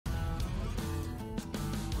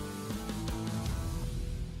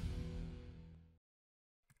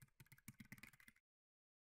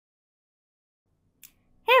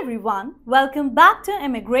Everyone, welcome back to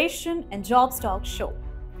Immigration and Jobs Talk Show.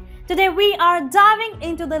 Today we are diving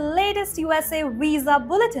into the latest USA Visa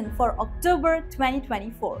Bulletin for October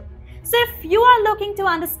 2024. So if you are looking to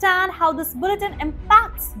understand how this bulletin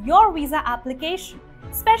impacts your visa application,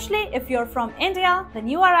 especially if you're from India, then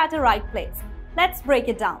you are at the right place. Let's break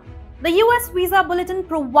it down. The US Visa Bulletin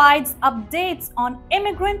provides updates on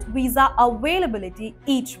immigrant visa availability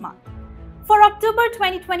each month. For October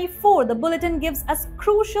 2024, the bulletin gives us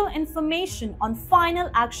crucial information on final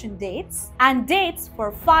action dates and dates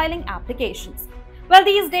for filing applications. Well,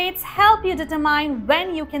 these dates help you determine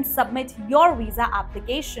when you can submit your visa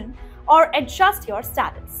application or adjust your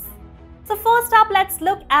status. So first up, let's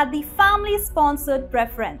look at the family-sponsored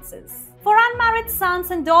preferences. For unmarried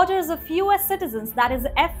sons and daughters of US citizens, that is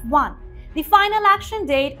F1, the final action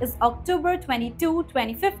date is October 22,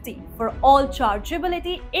 2050 for all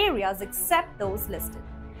chargeability areas except those listed.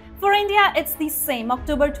 For India, it's the same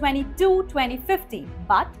October 22, 2050,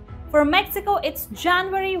 but for Mexico, it's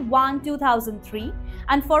January 1, 2003,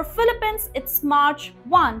 and for Philippines, it's March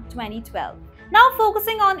 1, 2012. Now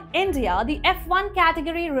focusing on India, the F1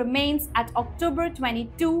 category remains at October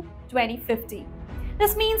 22, 2050.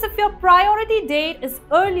 This means if your priority date is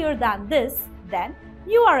earlier than this, then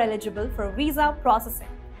you are eligible for visa processing.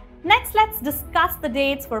 Next, let's discuss the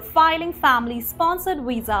dates for filing family-sponsored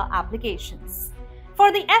visa applications.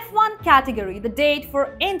 For the F1 category, the date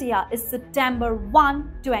for India is September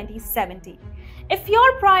 1, 2070. If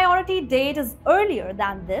your priority date is earlier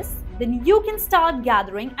than this, then you can start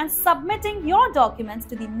gathering and submitting your documents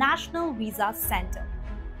to the National Visa Center.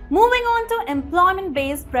 Moving on to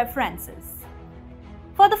employment-based preferences.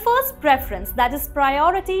 For the first preference, that is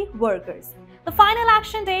priority workers, the final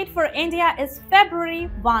action date for India is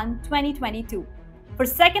February 1, 2022. For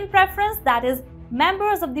second preference, that is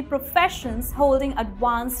members of the professions holding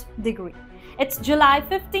advanced degree, it's July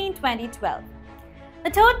 15, 2012.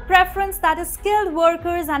 The third preference, that is skilled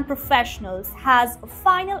workers and professionals, has a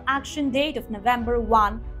final action date of November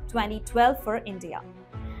 1, 2012 for India.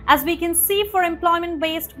 As we can see, for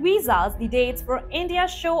employment-based visas, the dates for India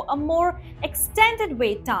show a more extended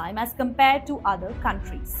wait time as compared to other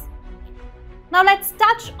countries. Now let's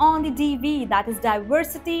touch on the DV, that is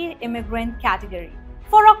Diversity Immigrant category.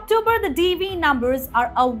 For October, the DV numbers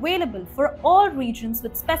are available for all regions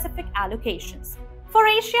with specific allocations. For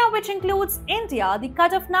Asia, which includes India, the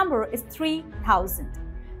cutoff number is 3,000.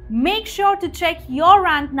 Make sure to check your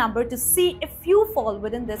rank number to see if you fall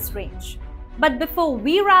within this range. But before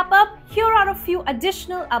we wrap up, here are a few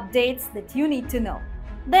additional updates that you need to know.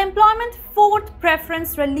 The employment fourth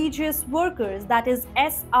preference religious workers, that is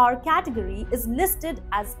SR category, is listed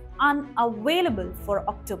as unavailable for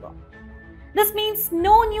October. This means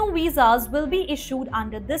no new visas will be issued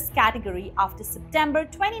under this category after September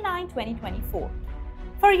 29, 2024.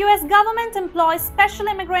 For US government employees special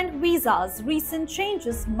immigrant visas, recent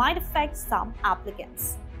changes might affect some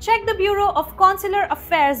applicants. Check the Bureau of Consular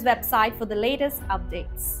Affairs website for the latest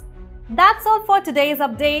updates. That's all for today's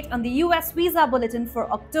update on the US Visa Bulletin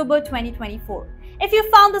for October 2024. If you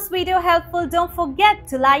found this video helpful, don't forget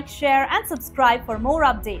to like, share and subscribe for more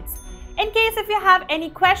updates. In case if you have any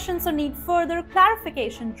questions or need further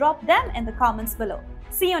clarification, drop them in the comments below.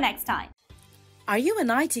 See you next time. Are you an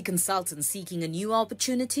IT consultant seeking a new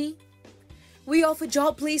opportunity? We offer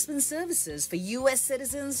job placement services for US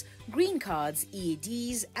citizens, green cards,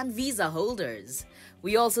 EADs, and visa holders.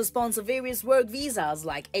 We also sponsor various work visas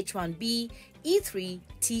like H-1B, E3,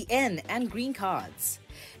 TN, and green cards.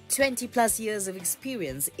 20 plus years of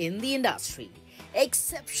experience in the industry.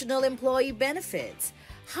 Exceptional employee benefits.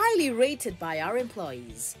 Highly rated by our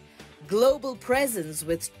employees. Global presence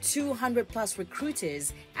with 200 plus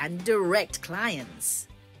recruiters and direct clients.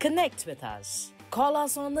 Connect with us. Call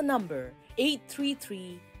us on the number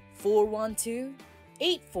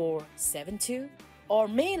 833-412-8472 or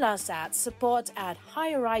mail us at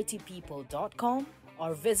support@higheritpeople.com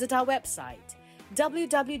or visit our website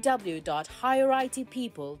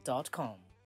www.higheritpeople.com.